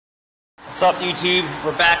What's up, YouTube?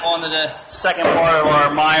 We're back on to the second part of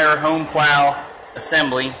our Myer home plow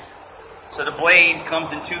assembly. So the blade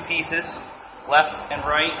comes in two pieces, left and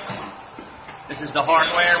right. This is the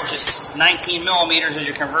hardware, which is 19 millimeters as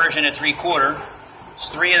your conversion to 3/4. There's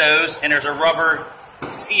three of those, and there's a rubber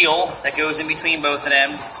seal that goes in between both of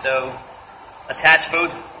them. So attach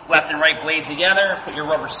both left and right blades together, put your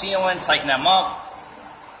rubber seal in, tighten them up.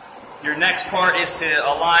 Your next part is to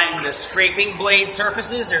align the scraping blade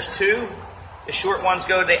surfaces. There's two. The short ones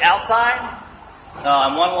go to the outside,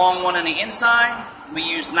 and one long one on the inside. We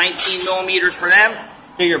use 19 millimeters for them.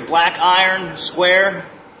 Do your black iron square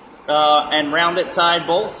and rounded side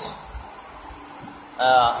bolts.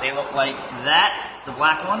 They look like that. The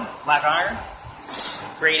black one, black iron,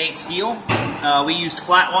 grade 8 steel. We used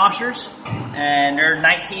flat washers, and they're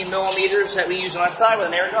 19 millimeters that we use on that side with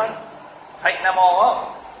an air gun. Tighten them all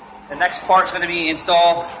up. The next part's going to be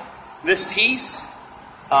install this piece.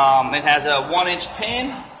 It has a 1-inch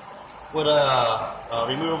pin with a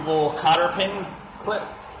removable cotter pin clip,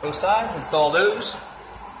 both sides. Install those.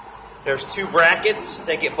 There's two brackets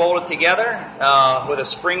that get bolted together with a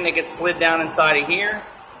spring that gets slid down inside of here.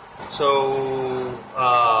 So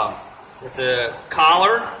it's a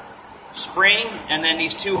collar, spring, and then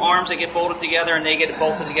these two arms that get bolted together, and they get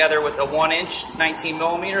bolted together with a 1-inch, 19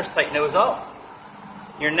 millimeters. Tighten those up.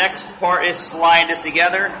 Your next part is slide this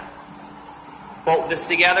together, bolt this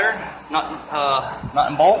together, nut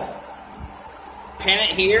and bolt. Pin it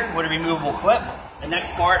here with a removable clip. The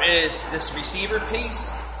next part is this receiver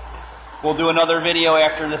piece. We'll do another video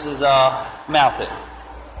after this is mounted.